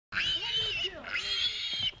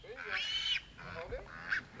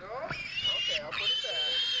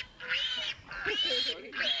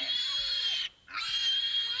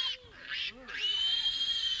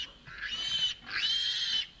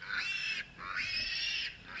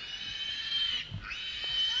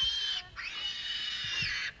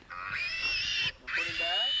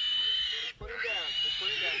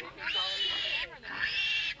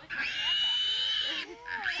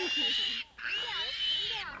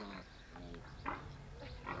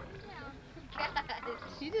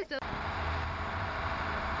She just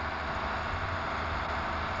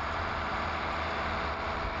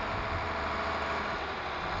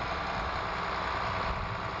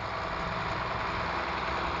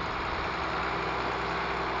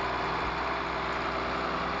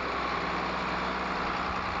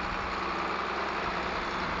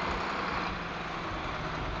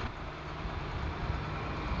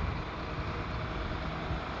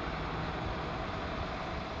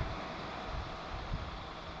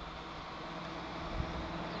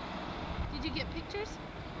Did you get pictures?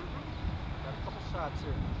 Got a couple shots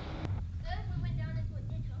here. We went down into a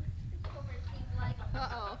ditch on over, it seems like.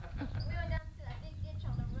 Uh-oh. We went down to that big ditch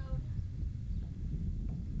on the road.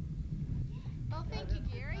 Oh, thank you,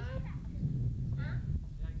 Gary. Huh?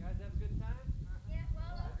 Yeah, you guys have a good time? Yeah,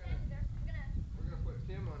 well, I was standing there. We're gonna put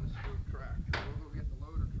Tim on the scoop tractor. We'll go get the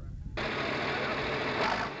loader tractor.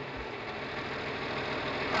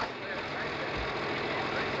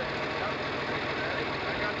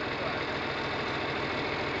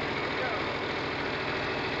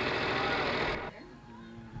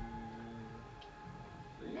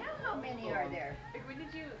 Now how many are there? When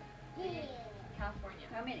did you California?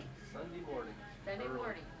 How many? Sunday morning. Sunday Early.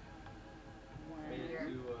 morning. Made it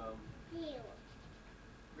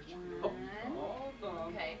One, to,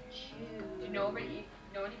 one, Okay. two. Do you know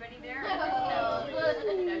anybody there? No.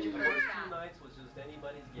 That's your the first first stop. 2 nights was just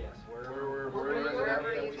anybody's guess.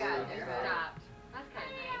 Wherever you got there, right? Stopped. That's kind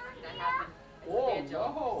of nice. That happened. Oh,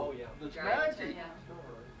 Schedule. Oh, yeah. That's Right, magic. yeah.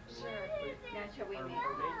 Sure. Now shall we Our meet?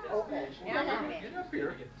 main Okay. destination Now was how to many? Get up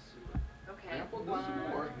here. get the sewer. Okay. Grandpa does some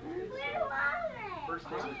more. First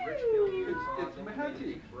day was Richfield, Utah. It's then we magic. made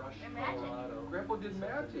it to Brush, Colorado. Grandpa did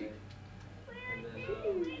magic. And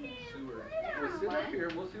then Seward. We'll sit up here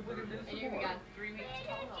and we'll see if we can do And some you more. got 3 weeks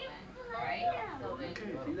total then, right? So then,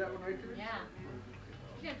 Okay, see that one right there? yeah.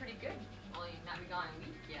 You're doing pretty good. Only not been gone a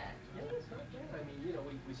week yet. Yeah, it's not bad. I mean, you know,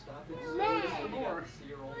 we stopped at Some Seward, we more. got to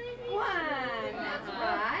see our old One, that's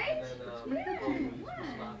right. And then we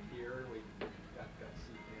stopped here, we got to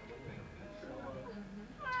see family.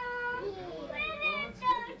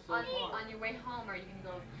 On your way home, are you going to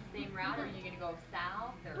go the same route, or are you going to go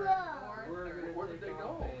south or We're north? Or? gonna Where did they take go?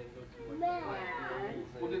 off and go to like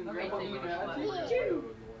Well, didn't Okay, Grandpa so do you're magic? gonna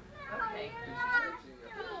Two. Okay.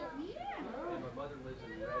 And my mother lives in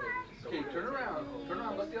Redding. So Okay, turn around. Turn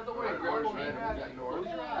around. Look the other way. Right, Grandpa north, did right? magic. Is that north? Close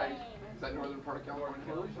your eyes. Is that northern part of California?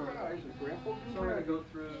 Close your eyes. And Grandpa did So we're gonna magic. go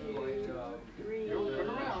through like Three. Turn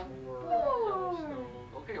around. Yellowstone.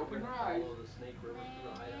 Okay, open your eyes. Follow the Snake River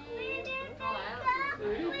through Idaho. Oh, I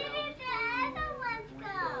Then don't go down through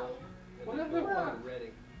Toledo, What and other then one? to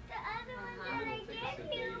Redding. The other one And then it'll take us a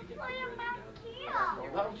day to get from Redding down to Oh,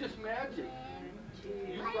 that was just magic.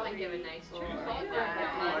 You I probably give a nice trip you like probably got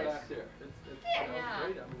that. back there. It's Yeah.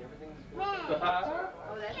 great. I mean, everything's working.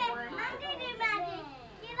 Oh, that's one.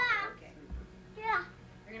 Okay.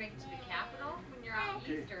 You're gonna get to the capital when you're out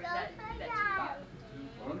Okay. east, or is that too far?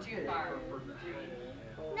 Too far.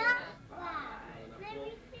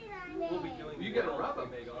 We'll be doing You gotta well rub in 'em.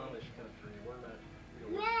 big Amish country. We're not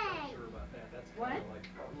sure about that. That's What? kind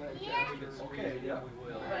of like Yeah. we can Okay, squeeze yeah. it, we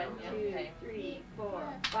will. One, two, three, 4,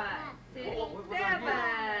 5, 6, What was I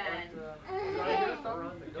 7. Did I hear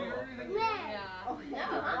something? Did you hear anything? Yeah. Oh, no.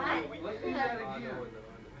 Let's do that again.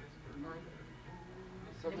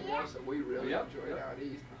 Something else that we really Yep, enjoyed yep. out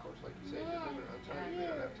east, of course, like you say, you're limited on time, you may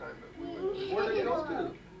not have time, but we went. Where did it go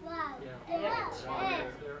to? One.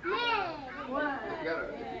 You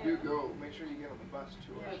gotta, if you do go, make sure you get on the bus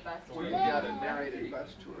tour. The bus Well, you tour. got a narrated bus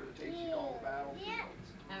tour that takes you to all the battlefields.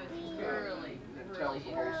 That was and really, it really tells the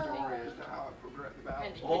whole good. story as to how it progressed, the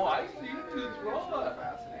battle. Oh, I see. It's It's right.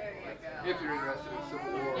 fascinating. There you go. If you're interested in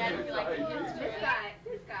Civil War. Yeah, if you like Right. history.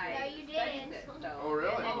 This guy No, you studies didn't. it, so. Oh,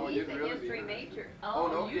 really? And Oh, he's you'd a really history be major. Oh,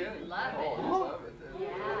 no you kidding. love Oh, it. I love it then. Yeah.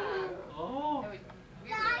 Oh, That would really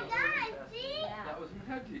that yeah. was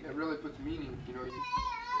magic. It really puts meaning, you know,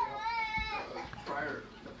 prior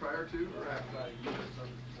to or after,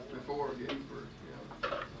 before Gettysburg, you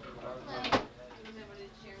know. What did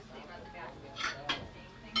Sharon say about the basketball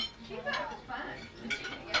thing? She thought it was fun.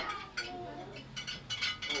 Yeah,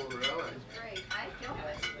 Oh, really? great. I filmed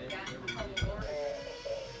it. Got in the public order.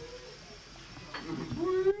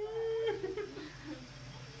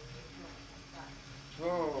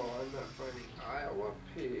 Oh, I'm not finding Iowa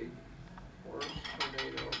pig, horse,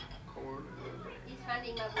 tornado, corn, and He's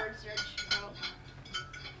finding my word search. Oh.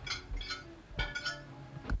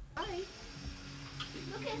 Hi.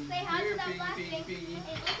 Look at, say hi Here, to that piggy, black piggy, thing. piggy.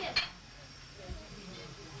 Hey, look at.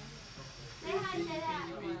 Say hi to that.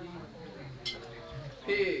 pig.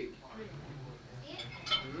 See it?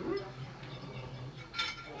 Hmm?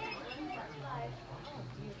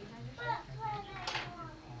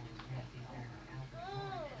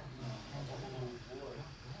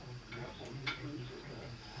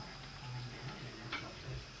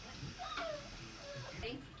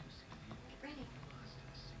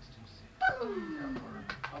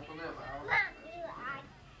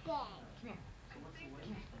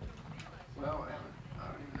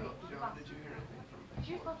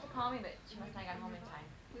 home, but she must not have got home in time.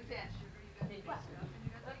 Who's that? Baby. No, it's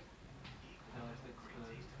the husband.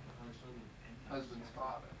 Husband's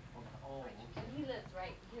father. Oh, And he lives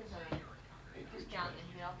right, he lives on, just down in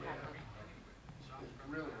Hill Crescent.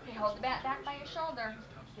 Really? Okay, hold the bat back by your shoulder.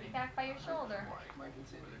 Get it back by your shoulder. Mike and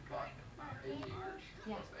Cindy bought 8 acres.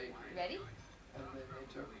 Yeah. Plus acres. You ready? And then they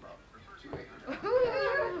took about 2 acres.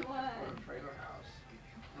 Ooh. Put a trailer house.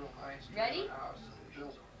 Real nice trailer Ready? house.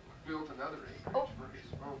 And built another acre Oh. for his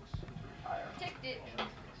folks to retire. Ticked it. Yeah.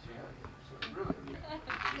 So really, Good boy.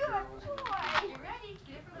 You ready?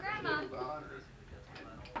 Get it from Grandma.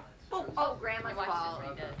 Oh, Grandma's Watch fault. this,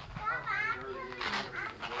 what he does.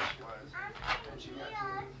 And she got to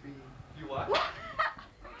be you what?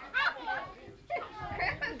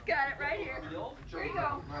 Grandma's got it right here. Bill? Here you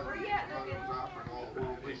go. Where you at, Mother Lucas? was offering all the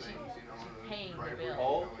worldly things, you know. Paying the right bill. away, you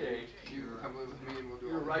know, Okay. You come live with me and we'll do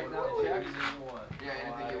You're all the writing work. out checks? What? Yeah,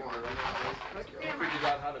 anything you want. I figured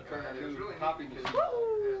out how to turn a It was new really copy neat machine. because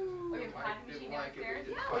We have a Mike copy didn't machine like it, we downstairs?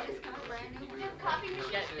 didn't Yeah, fight we it, just got a because brand new she- copy her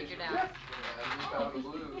machine. Get it decision. figured out. And just out of the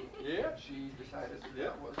blue, Yeah. she decided that Yeah.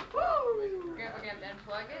 that wasn't the way to Grandpa her. gonna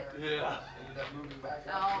unplug it? Yeah. Ended up moving back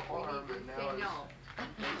So, out to the we farm, need to and say now no.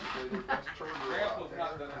 it's basically the best turn Grandpa's out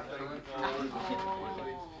not there. done his thing.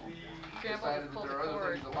 Absolutely. Grandpa Decided just that pulled there the are other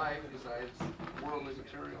cord. things in life besides worldly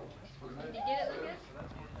material. Did you get it, Lucas?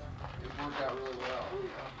 It worked out really well.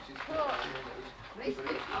 She's put it out here, and it was, Nice but it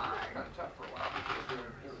big was car. kind of tough for a while because there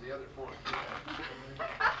were the other 4 teenagers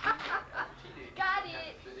Got had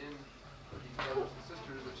it. to fit in with these brothers and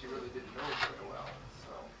sisters that she really didn't know very well.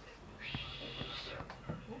 So it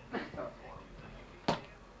was tough for them.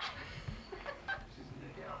 She's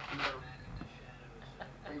their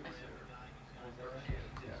babysitter.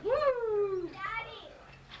 Yeah. Woo!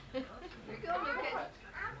 Here you go, Lucas.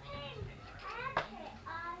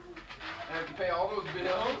 Have to pay all those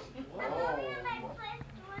bills? Oh.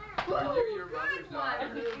 Are you your mother's daughter?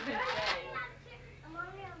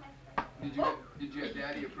 Did you have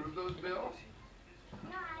Daddy approve those bills?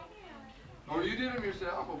 Oh, you did them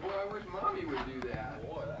yourself? Well, boy, I wish Mommy would do that.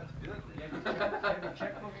 Boy, that's good. Have your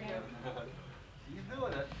checkbook yet? He's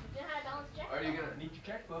doing it. You know how to balance check? Are you gonna? Need your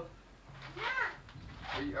checkbook.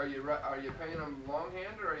 Are you paying them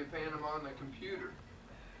longhand or are you paying them on the computer?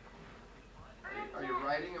 Are you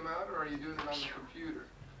writing them out or are you doing it on the computer?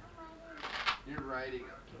 You're writing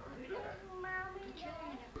them.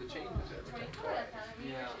 The changes every time.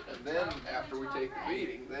 Yeah. And then after we take the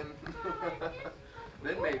meeting, then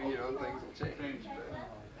then maybe you know things will change. But,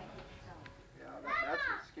 yeah, that's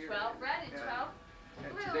what's scary. 12 red and 12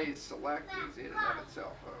 And blue. today's select is in and of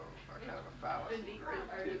itself a kind of a fallacy for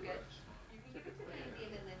kids. An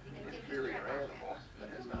inferior animal that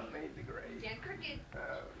has not made the grade. Jan Crooked.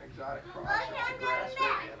 An exotic cross of a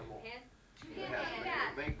grass-fed animal Hand, two that hands hasn't on the been able back.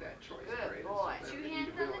 to make that choice Good grade. boy. So Two the hands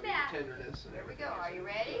on the eatability, back. tenderness, and There we everything go. Are is you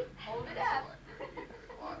ready? Hold it up.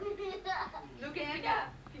 Lucas,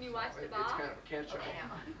 can you watch the It's ball? kind of a catch-all. Okay,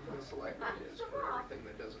 now. The select grade is for everything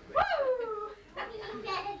that doesn't make Woo!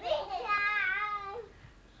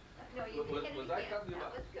 No, you Was- did it was that again. coming That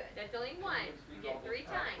up? was good. That's only one. You get 3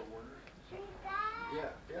 times.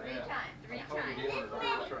 Yeah, Three yeah. times. 3 How do times. you get it?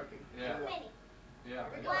 Trucking. Yeah. Yeah.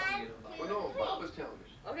 Well, no, Bob was telling me.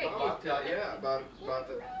 Okay, Bob was telling, yeah, about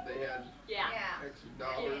the, they had yeah. Yeah. X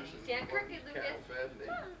dollars and Stand crooked, cattle Lucas. fed and they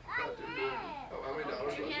thought they were doing, oh, how many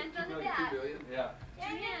dollars Two was it? hands on the 2 back. million? Yeah. 2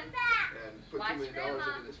 hands. And put Watch $2 million Grandma.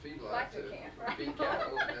 into this feedlot Watch to the camera. feed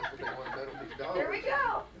cattle, and that's what they wanted, that was dollars. There we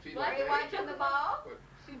go. The feedlot Are you made, watching the ball? what,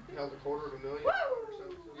 held $250,000 or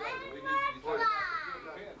something. So Yeah, we need, he thought because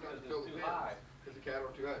not to it's fill the too pens, high. because the cattle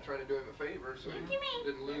were too high, trying to do him a favor, so he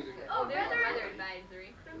didn't lose him. Oh, there's our weather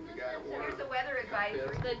advisory. The guy at Here's the Warner weather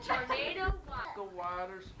advisory. The tornado watch. The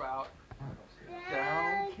water spout.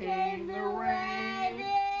 Down came the rain.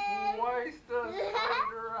 Washed the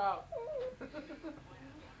thunder out.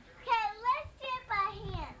 Okay, let's dip our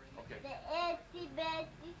hands. Okay. The itsy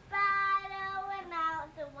bitsy spider went out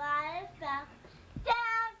the water spout.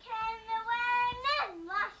 Down came the rain and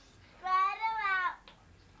washed the spider out.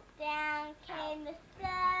 Down came the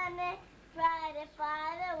sun and spider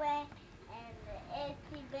far away. And the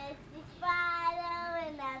itsy bitsy spider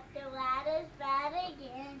went out the water spout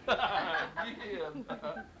again. Yeah.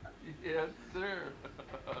 Yes, sir.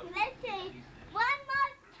 Let's say one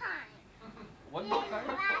more time. One more time?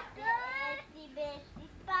 Itsy bitsy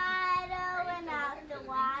spider went out the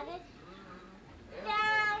water.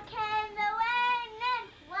 Down came the rain and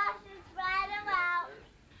washed the spider out.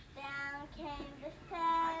 Down came the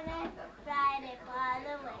sun and the spider far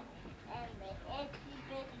away. And the itsy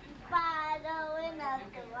bitsy spider went out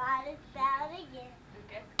the water spout again.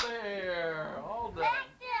 There. All done. Back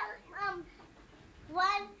to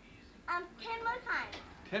one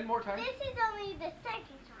 10 more times? This is only the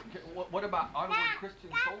second time. Okay, what about Onward Christian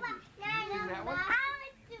Soldiers? Did you sing that one? I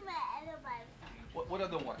would do it in a Bible song. What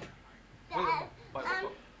other one? The, What other Bible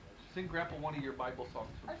song? Sing Grandpa one of your Bible songs.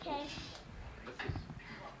 Okay. Let's see.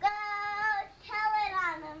 Go tell it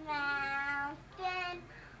on the mountain,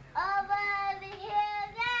 over the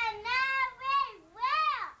hills and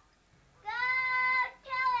everywhere. Go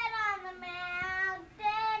tell it on the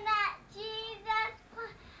mountain that Jesus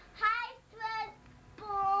Christ was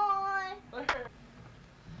born.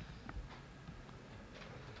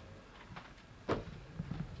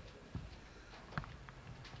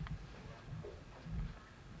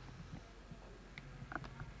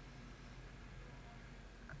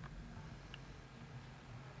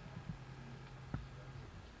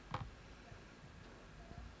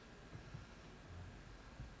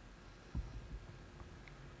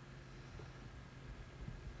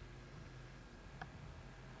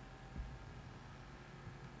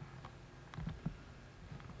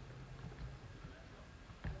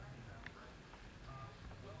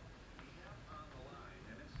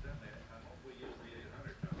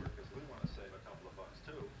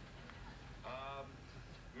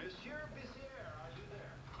 Monsieur Bissiere, are you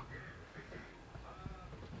there?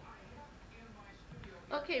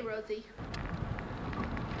 Okay, Rosie.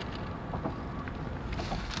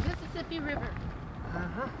 Mississippi River.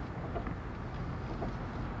 Uh-huh.